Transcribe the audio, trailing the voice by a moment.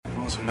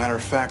As a matter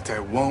of fact, I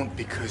won't,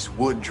 because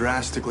Wood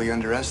drastically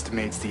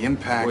underestimates the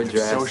impact of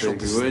social...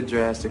 Wood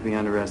drastically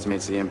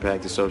underestimates the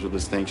impact of social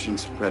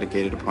distinctions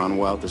predicated upon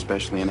wealth,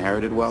 especially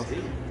inherited wealth.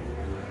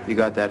 You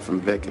got that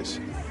from Vickers.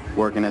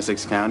 Work in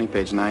Essex County,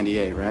 page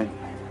 98, right?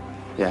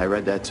 Yeah, I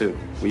read that too.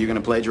 Were you gonna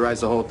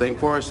plagiarize the whole thing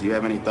for us? Do you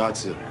have any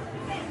thoughts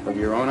of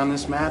your own on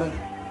this matter?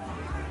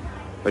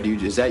 Or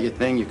is that your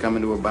thing? You come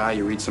into a bar,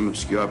 you read some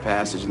obscure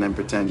passage, and then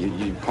pretend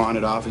you pawn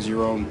it off as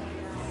your own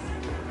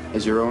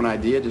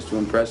idea just to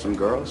impress some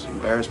girls?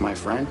 Embarrass my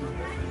friend?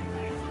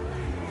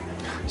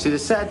 See, the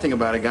sad thing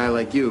about a guy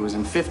like you is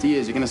in 50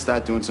 years, you're gonna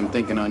start doing some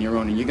thinking on your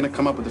own, and you're gonna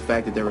come up with the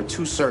fact that there are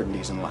two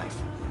certainties in life.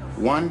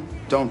 One,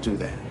 don't do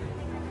that.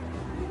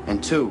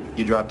 And two,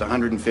 you dropped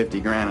 150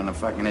 grand on a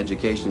fucking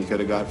education you could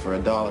have got for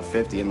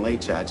 $1.50 in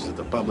late charges at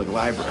the public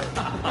library.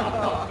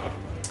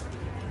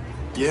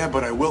 Yeah,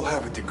 but I will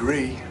have a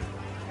degree.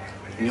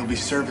 And you'll be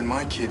serving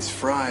my kids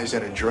fries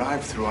at a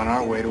drive-thru on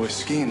our way to a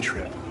skiing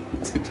trip.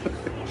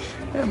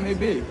 Yeah,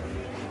 maybe.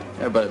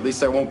 Yeah, but at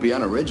least I won't be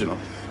unoriginal.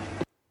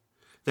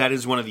 That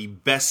is one of the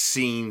best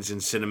scenes in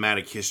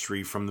cinematic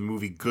history from the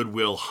movie Good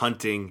Will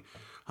Hunting,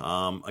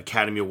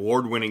 Academy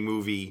Award-winning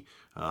movie.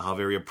 How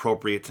very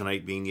appropriate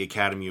tonight being the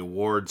Academy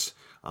Awards.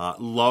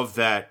 Love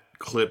that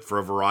clip for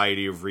a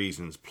variety of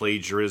reasons.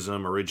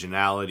 Plagiarism,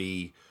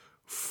 originality,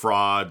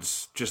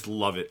 frauds. Just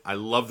love it. I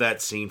love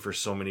that scene for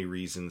so many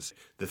reasons.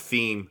 The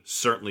theme,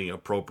 certainly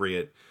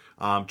appropriate.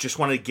 Just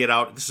wanted to get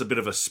out. This is a bit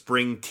of a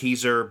spring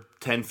teaser,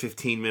 10,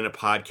 15-minute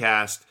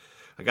podcast.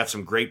 I got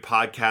some great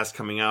podcasts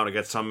coming out. I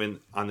got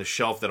some on the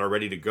shelf that are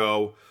ready to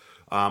go.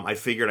 I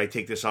figured I'd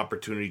take this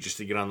opportunity just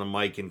to get on the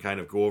mic and kind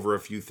of go over a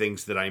few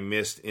things that I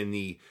missed in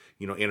the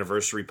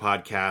anniversary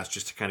podcast,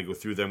 just to kind of go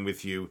through them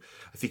with you.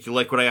 I think you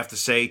like what I have to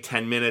say,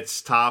 10 minutes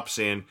tops,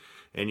 and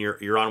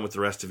you're on with the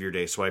rest of your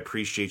day. So I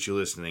appreciate you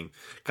listening.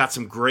 Got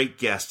some great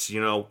guests,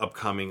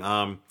 upcoming.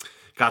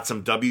 Got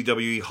some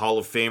WWE Hall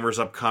of Famers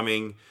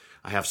upcoming.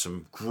 I have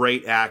some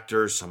great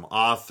actors, some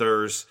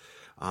authors.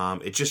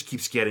 It just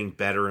keeps getting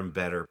better and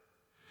better.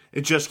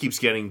 It just keeps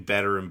getting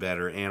better and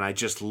better. And I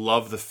just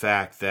love the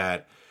fact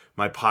that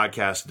my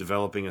podcast is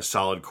developing a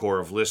solid core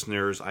of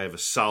listeners. I have a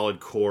solid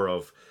core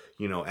of,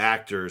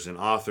 actors and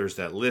authors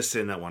that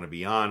listen, that want to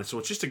be on. So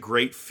it's just a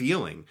great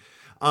feeling.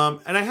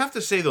 And I have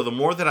to say, though, the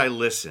more that I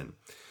listen,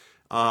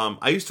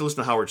 I used to listen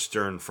to Howard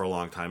Stern for a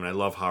long time, and I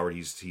love Howard.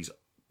 He's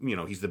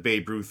the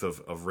Babe Ruth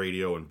of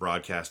radio and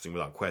broadcasting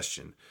without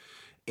question.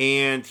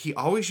 And he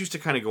always used to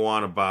kind of go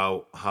on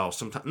about how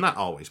sometimes, not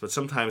always, but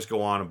sometimes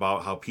go on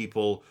about how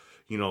people,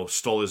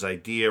 stole his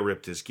idea,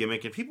 ripped his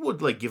gimmick, and people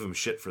would give him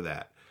shit for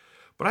that.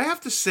 But I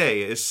have to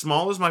say, as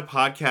small as my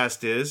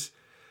podcast is,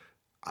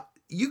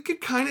 you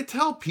could kind of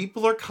tell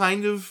people are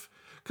kind of,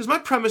 because my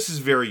premise is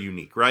very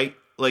unique, right?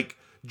 Like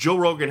Joe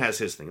Rogan has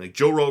his thing. Like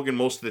Joe Rogan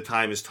most of the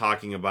time is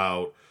talking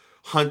about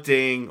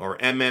hunting or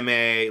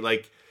MMA,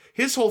 like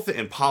his whole thing,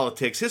 and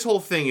politics. His whole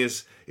thing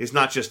is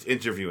not just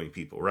interviewing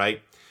people,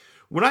 right?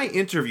 When I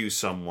interview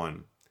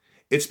someone,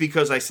 it's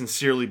because I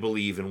sincerely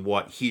believe in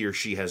what he or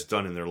she has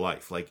done in their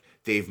life. Like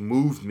they've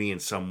moved me in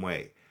some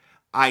way.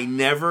 I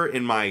never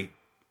in I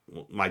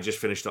just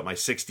finished up my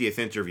 60th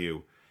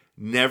interview,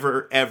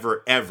 never,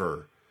 ever,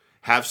 ever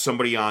have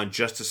somebody on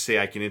just to say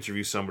I can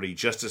interview somebody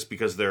just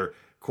because they're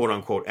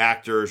quote-unquote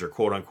actors or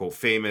quote-unquote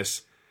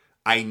famous.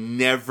 I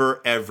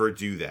never, ever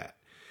do that.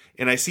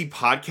 And I see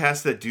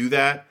podcasts that do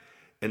that,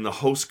 and the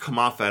hosts come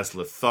off as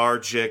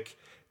lethargic,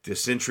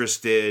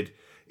 disinterested.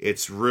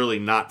 It's really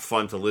not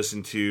fun to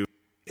listen to.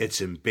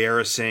 It's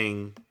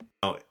embarrassing.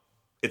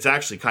 It's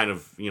actually kind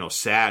of,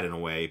 sad in a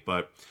way,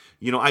 but,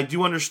 I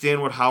do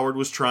understand what Howard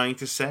was trying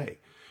to say.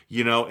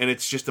 And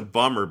it's just a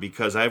bummer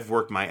because I've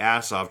worked my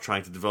ass off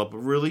trying to develop a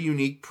really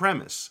unique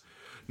premise.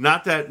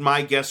 Not that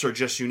my guests are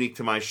just unique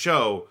to my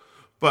show,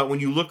 but when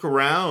you look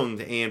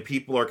around and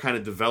people are kind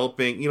of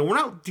developing, we're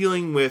not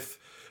dealing with,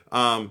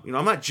 I'm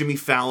not Jimmy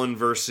Fallon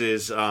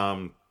versus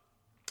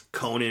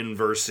Conan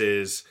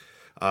versus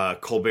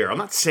Colbert. I'm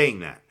not saying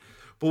that.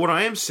 But what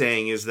I am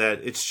saying is that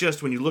it's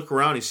just when you look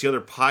around, you see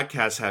other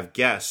podcasts have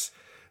guests,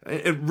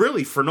 and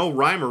really for no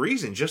rhyme or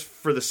reason, just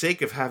for the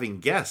sake of having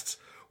guests.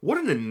 What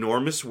an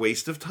enormous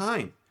waste of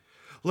time.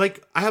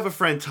 Like, I have a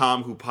friend,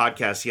 Tom, who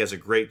podcasts. He has a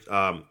great,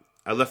 I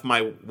Left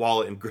My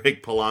Wallet in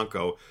Greg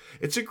Polanco.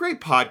 It's a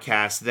great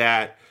podcast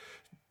that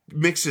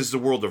mixes the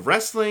world of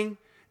wrestling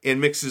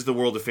and mixes the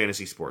world of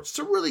fantasy sports. It's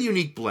a really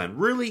unique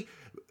blend. Really,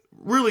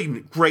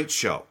 really great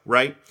show,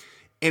 right?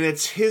 And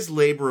it's his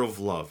labor of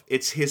love.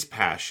 It's his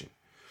passion.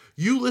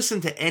 You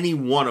listen to any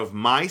one of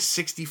my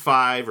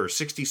 65 or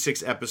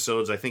 66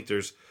 episodes. I think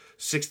there's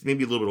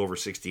maybe a little bit over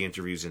 60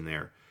 interviews in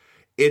there.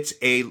 It's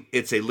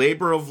a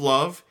labor of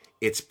love.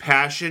 It's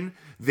passion.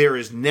 There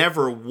is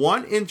never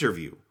one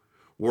interview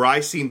where I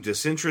seem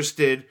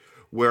disinterested,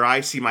 where I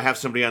have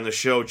somebody on the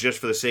show just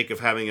for the sake of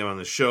having him on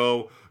the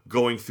show,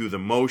 going through the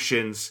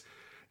motions.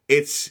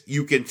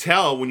 You can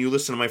tell when you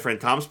listen to my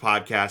friend Tom's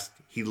podcast,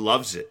 he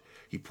loves it.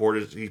 He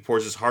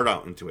pours his heart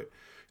out into it.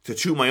 To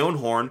toot my own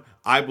horn,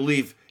 I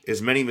believe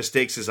as many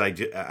mistakes as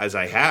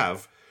I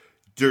have,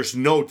 there's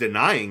no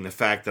denying the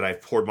fact that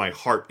I've poured my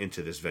heart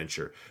into this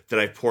venture, that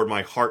I've poured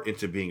my heart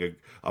into being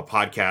a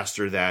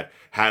podcaster that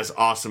has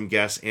awesome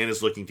guests and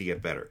is looking to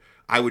get better.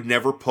 I would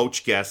never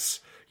poach guests.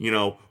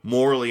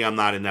 Morally, I'm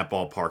not in that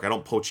ballpark. I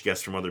don't poach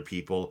guests from other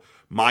people.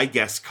 My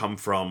guests come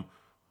from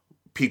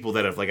people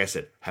that have, like I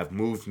said, have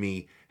moved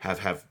me,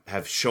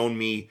 have shown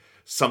me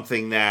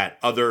something that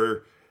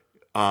other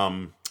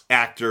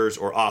actors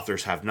or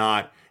authors have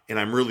not, and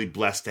I'm really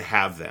blessed to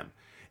have them.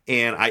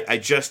 And I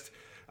just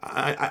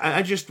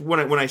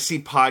when I see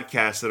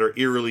podcasts that are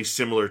eerily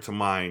similar to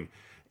mine,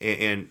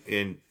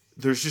 and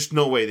there's just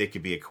no way they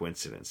could be a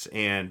coincidence.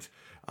 And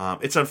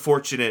it's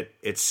unfortunate,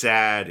 it's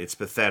sad, it's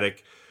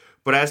pathetic.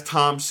 But as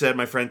Tom said,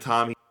 my friend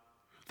Tom,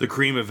 the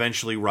cream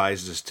eventually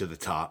rises to the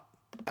top.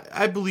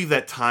 I believe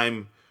that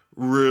time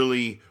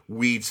really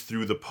weeds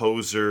through the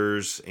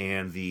posers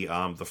and the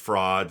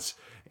frauds,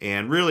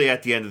 and really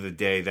at the end of the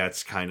day,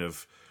 that's kind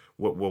of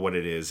what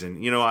it is.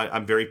 And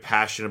I'm very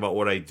passionate about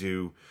what I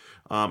do,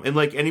 and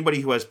like anybody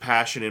who has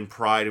passion and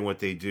pride in what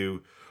they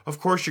do, of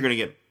course you're going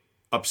to get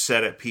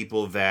upset at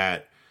people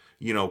that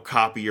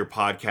copy your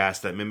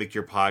podcast, that mimic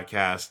your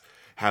podcast,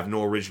 have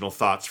no original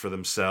thoughts for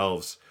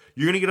themselves.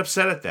 You're going to get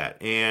upset at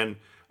that, and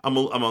I'm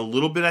a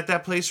little bit at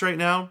that place right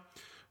now.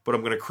 But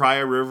I'm going to cry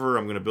a river,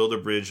 I'm going to build a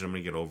bridge, and I'm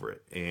going to get over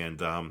it.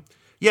 And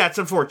it's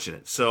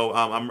unfortunate. So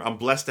I'm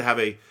blessed to have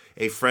a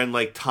friend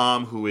like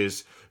Tom, who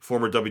is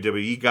former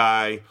WWE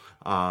guy,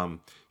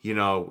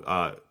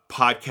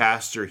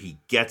 podcaster. He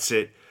gets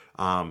it.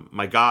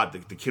 My God,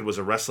 the kid was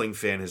a wrestling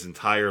fan his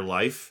entire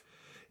life.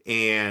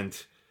 And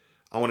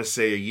I want to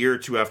say a year or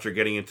two after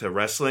getting into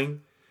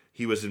wrestling,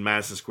 he was in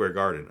Madison Square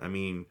Garden. I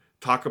mean,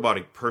 talk about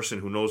a person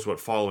who knows what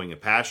following a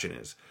passion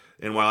is.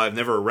 And while I've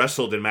never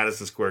wrestled in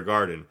Madison Square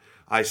Garden,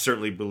 I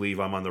certainly believe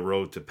I'm on the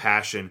road to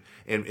passion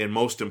and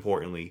most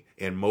importantly,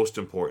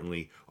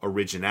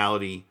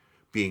 originality,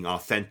 being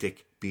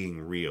authentic,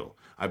 being real.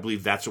 I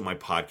believe that's what my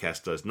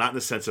podcast does. Not in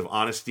the sense of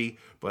honesty,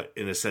 but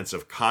in the sense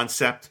of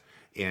concept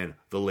and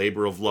the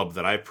labor of love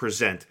that I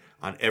present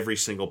on every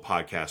single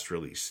podcast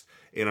release.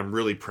 And I'm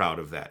really proud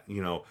of that.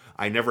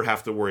 I never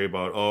have to worry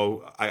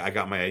about, I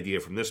got my idea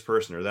from this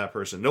person or that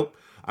person. Nope.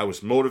 I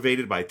was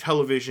motivated by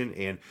television.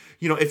 And,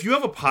 if you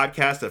have a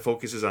podcast that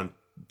focuses on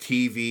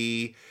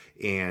TV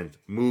and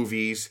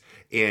movies,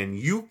 and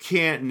you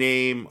can't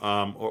name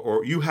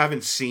or you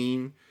haven't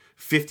seen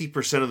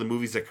 50% of the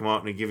movies that come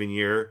out in a given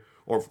year,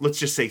 or let's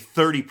just say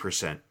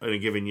 30% in a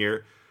given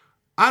year,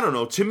 I don't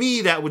know. To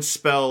me, that would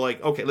spell I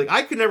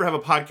could never have a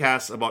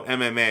podcast about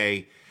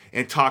MMA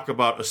and talk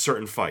about a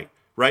certain fight,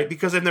 right?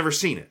 Because I've never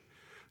seen it.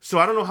 So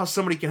I don't know how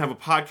somebody can have a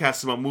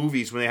podcast about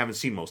movies when they haven't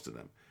seen most of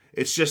them.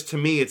 It's just, to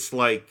me, it's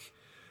like,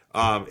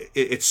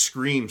 it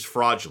screams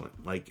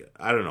fraudulent. Like,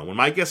 I don't know. When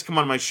my guests come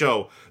on my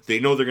show, they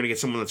know they're going to get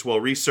someone that's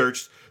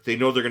well-researched. They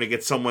know they're going to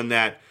get someone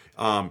that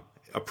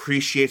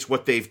appreciates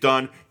what they've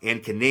done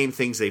and can name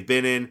things they've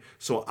been in.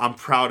 So I'm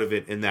proud of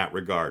it in that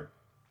regard.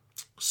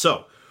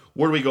 So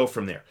where do we go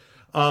from there?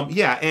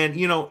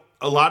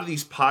 A lot of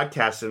these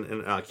podcasts,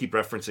 and I keep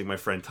referencing my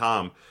friend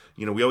Tom,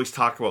 we always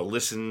talk about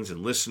listens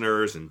and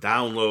listeners and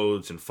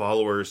downloads and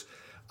followers.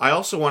 I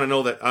also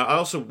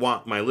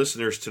want my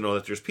listeners to know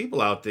that there's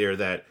people out there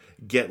that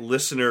get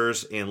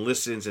listeners and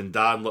listens and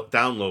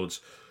downloads.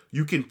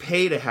 You can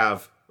pay to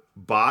have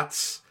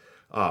bots,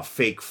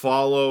 fake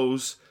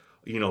follows,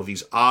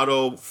 these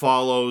auto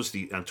follows.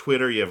 On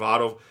Twitter, you have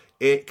auto.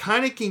 It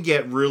kind of can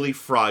get really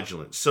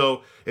fraudulent.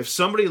 So if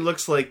somebody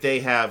looks like they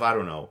have, I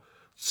don't know,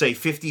 say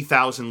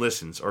 50,000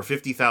 listens or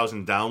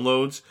 50,000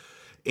 downloads,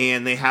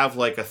 and they have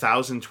like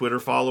 1,000 Twitter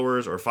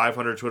followers or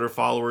 500 Twitter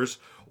followers,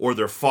 or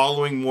they're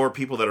following more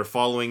people that are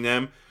following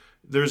them,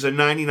 there's a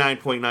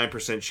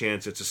 99.9%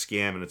 chance it's a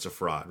scam and it's a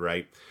fraud,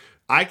 right?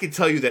 I can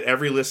tell you that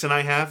every listen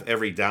I have,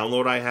 every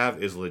download I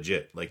have is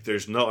legit. Like,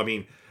 there's no,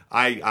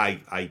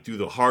 I do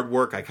the hard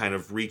work. I kind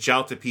of reach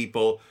out to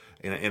people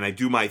and I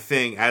do my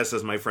thing, as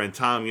does my friend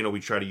Tom. We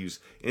try to use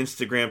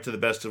Instagram to the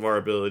best of our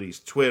abilities,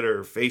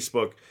 Twitter,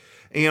 Facebook,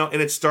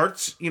 and it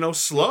starts,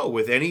 slow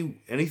with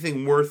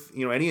anything worth,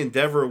 any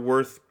endeavor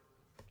worth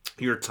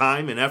your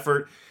time and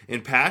effort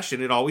and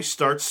passion. It always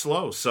starts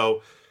slow.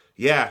 So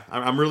yeah,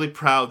 I'm really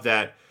proud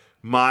that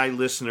my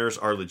listeners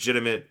are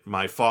legitimate.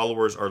 My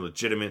followers are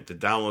legitimate. The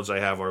downloads I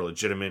have are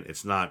legitimate.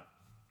 It's not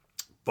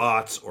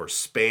bots or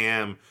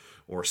spam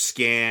or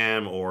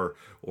scam or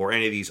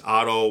any of these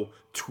auto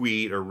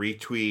tweet or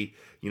retweet.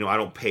 I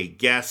don't pay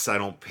guests. I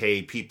don't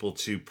pay people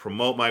to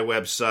promote my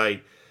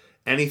website.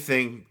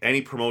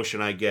 Any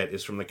promotion I get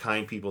is from the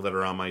kind people that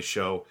are on my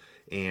show,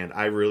 and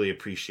I really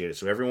appreciate it.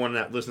 So everyone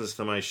that listens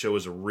to my show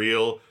is a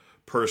real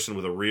person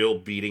with a real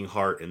beating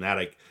heart, and that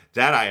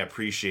I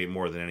appreciate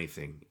more than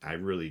anything. I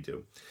really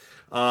do.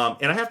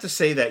 And I have to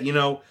say that,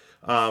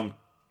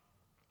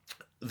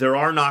 there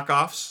are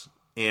knockoffs,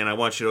 and I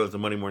want you to know that the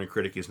Monday Morning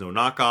Critic is no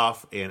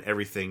knockoff, and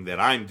everything that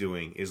I'm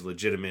doing is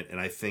legitimate,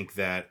 and I think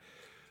that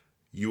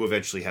you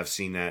eventually have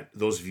seen that.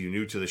 Those of you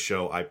new to the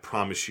show, I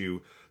promise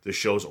you the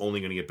show's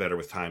only going to get better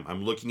with time.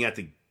 I'm looking at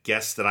the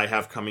guests that I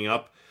have coming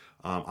up.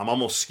 I'm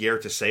almost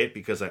scared to say it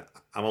because I'm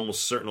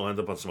almost certain I'll end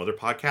up on some other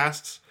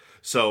podcasts.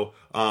 So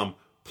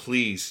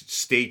please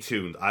stay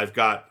tuned. I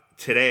got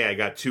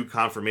 2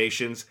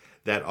 confirmations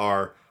that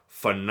are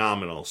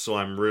phenomenal. So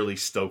I'm really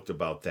stoked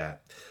about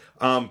that.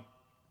 And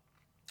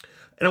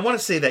I want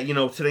to say that,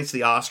 today's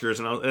the Oscars,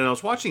 and I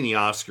was watching the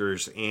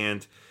Oscars,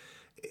 and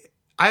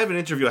I have an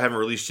interview I haven't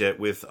released yet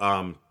with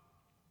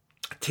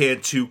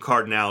Tantoo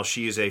Cardinal.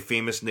 She is a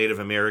famous Native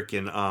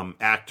American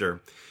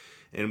actor,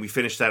 and we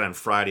finished that on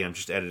Friday. I'm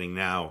just editing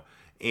now.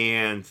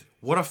 And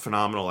what a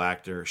phenomenal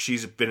actor.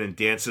 She's been in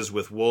Dances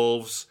with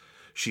Wolves.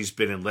 She's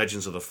been in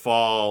Legends of the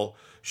Fall.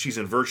 She's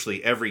in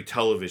virtually every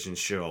television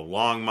show.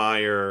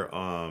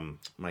 Longmire,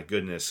 my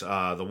goodness,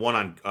 the one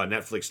on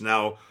Netflix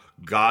now,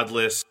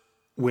 Godless,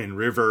 Wind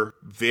River.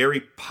 Very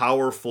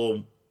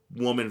powerful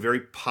woman,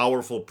 very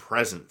powerful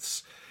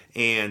presence.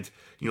 And,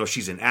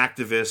 she's an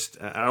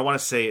activist. I don't want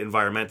to say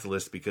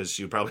environmentalist because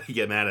she would probably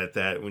get mad at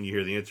that when you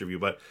hear the interview,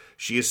 but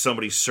she is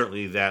somebody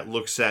certainly that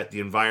looks at the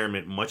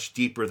environment much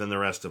deeper than the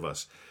rest of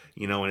us.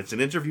 And it's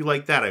an interview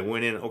like that. I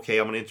went in, okay,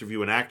 I'm going to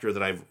interview an actor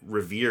that I've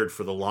revered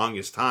for the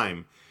longest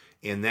time,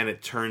 and then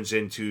it turns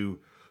into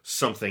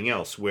something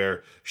else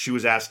where she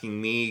was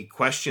asking me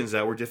questions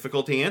that were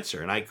difficult to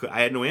answer, and I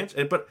had no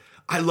answer. But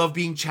I love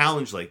being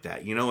challenged like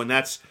that, and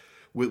that's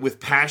with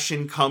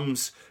passion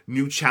comes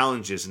new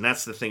challenges, and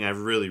that's the thing I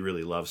really,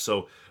 really love.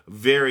 So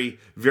very,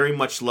 very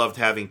much loved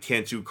having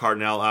Tantoo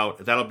Cardinal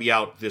out. That'll be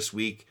out this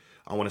week.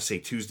 I want to say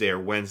Tuesday or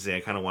Wednesday.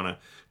 I kind of want to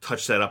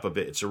touch that up a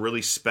bit. It's a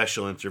really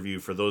special interview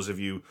for those of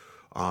you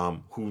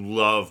who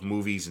love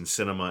movies and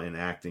cinema and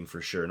acting,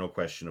 for sure. No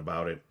question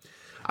about it.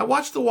 I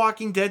watched The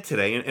Walking Dead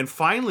today, and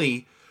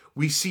finally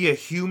we see a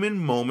human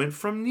moment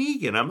from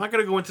Negan. I'm not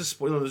going to go into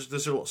spoilers.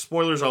 There's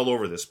spoilers all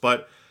over this,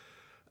 but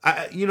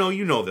you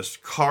know this.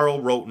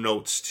 Carl wrote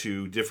notes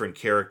to different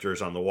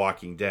characters on The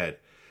Walking Dead,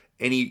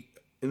 and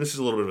this is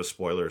a little bit of a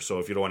spoiler, so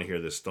if you don't want to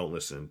hear this, don't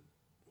listen.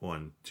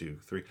 1, 2,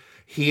 3.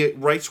 He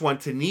writes one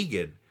to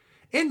Negan,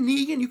 and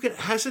Negan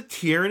has a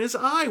tear in his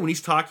eye when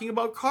he's talking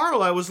about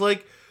Carl. I was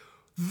like,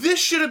 this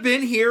should have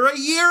been here a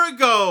year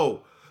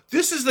ago.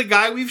 This is the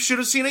guy we should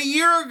have seen a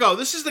year ago.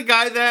 This is the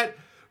guy that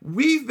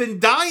we've been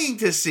dying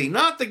to see,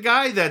 not the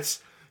guy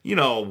that's,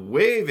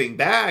 waving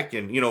back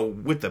and,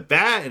 with the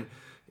bat. And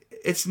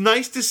it's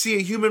nice to see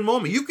a human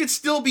moment. You could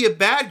still be a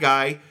bad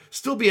guy,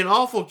 still be an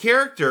awful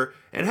character,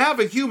 and have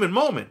a human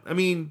moment. I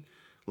mean,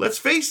 let's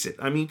face it.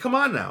 I mean, come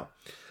on now.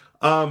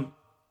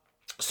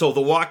 So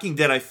The Walking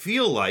Dead, I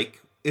feel like,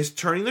 is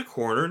turning the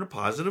corner in a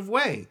positive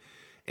way.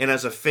 And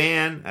as a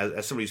fan,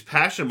 as somebody who's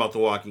passionate about The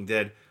Walking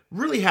Dead,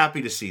 really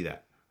happy to see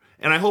that.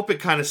 And I hope it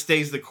kind of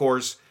stays the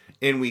course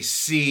and we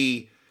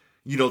see,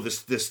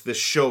 this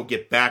show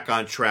get back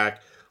on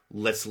track.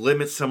 Let's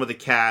limit some of the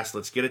cast.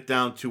 Let's get it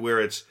down to where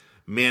it's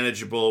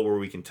manageable, where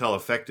we can tell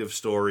effective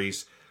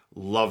stories.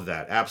 Love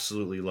that.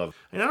 Absolutely love it.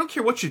 And I don't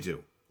care what you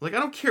do. I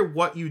don't care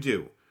what you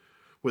do.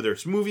 Whether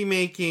it's movie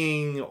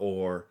making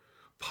or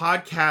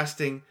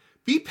podcasting,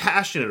 be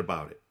passionate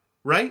about it,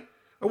 right?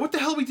 Or what the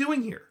hell are we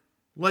doing here?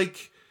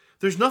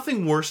 There's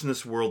nothing worse in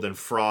this world than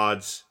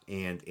frauds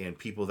and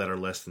people that are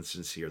less than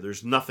sincere.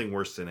 There's nothing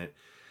worse than it.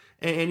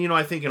 And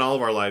I think in all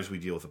of our lives we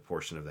deal with a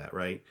portion of that,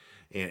 right?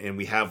 And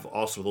we have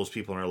also those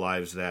people in our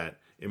lives that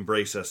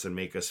embrace us and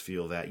make us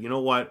feel that,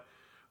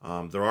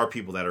 there are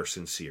people that are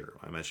sincere.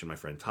 I mentioned my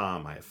friend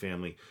Tom, I have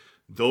family.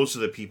 Those are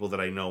the people that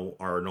I know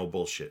are no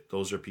bullshit.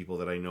 Those are people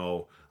that I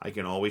know I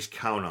can always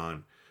count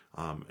on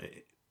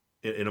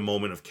in a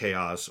moment of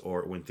chaos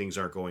or when things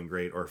aren't going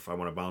great or if I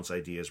want to bounce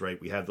ideas,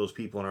 right? We have those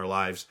people in our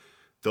lives.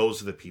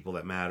 Those are the people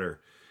that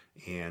matter.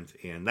 And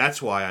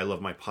that's why I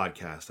love my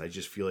podcast. I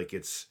just feel like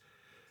it's,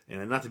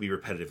 and not to be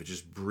repetitive, it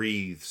just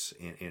breathes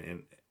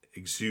and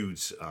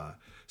exudes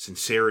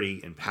sincerity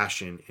and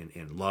passion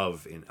and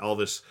love and all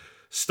this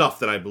stuff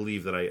that I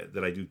believe that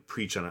I do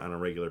preach on a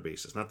regular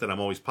basis. Not that I'm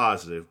always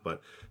positive,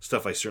 but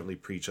stuff I certainly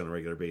preach on a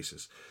regular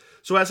basis.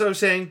 So as I was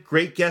saying,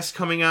 great guests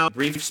coming out.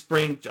 Brief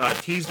spring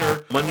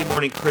teaser. Monday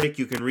Morning Critic.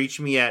 You can reach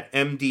me at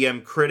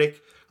MDM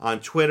Critic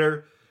on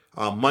Twitter.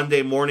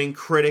 Monday Morning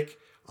Critic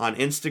on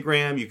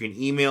Instagram. You can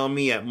email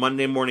me at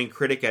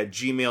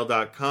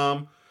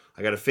mondaymorningcritic@gmail.com.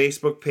 I got a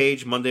Facebook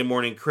page, Monday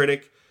Morning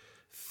Critic.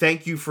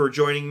 Thank you for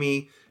joining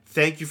me.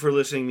 Thank you for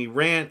listening to me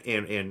rant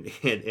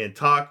and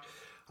talk.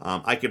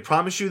 I can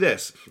promise you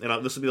this,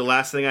 and this will be the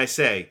last thing I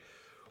say.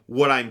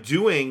 What I'm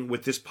doing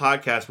with this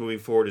podcast moving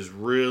forward is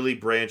really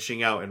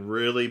branching out and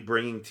really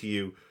bringing to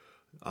you.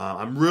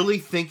 I'm really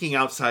thinking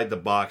outside the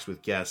box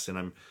with guests,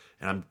 and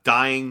I'm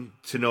dying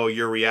to know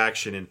your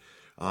reaction. And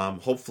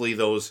hopefully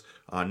those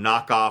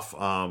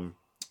knockoff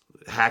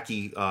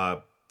hacky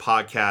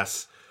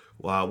podcasts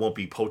won't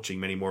be poaching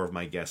many more of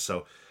my guests.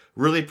 So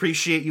really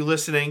appreciate you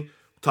listening.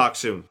 Talk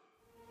soon.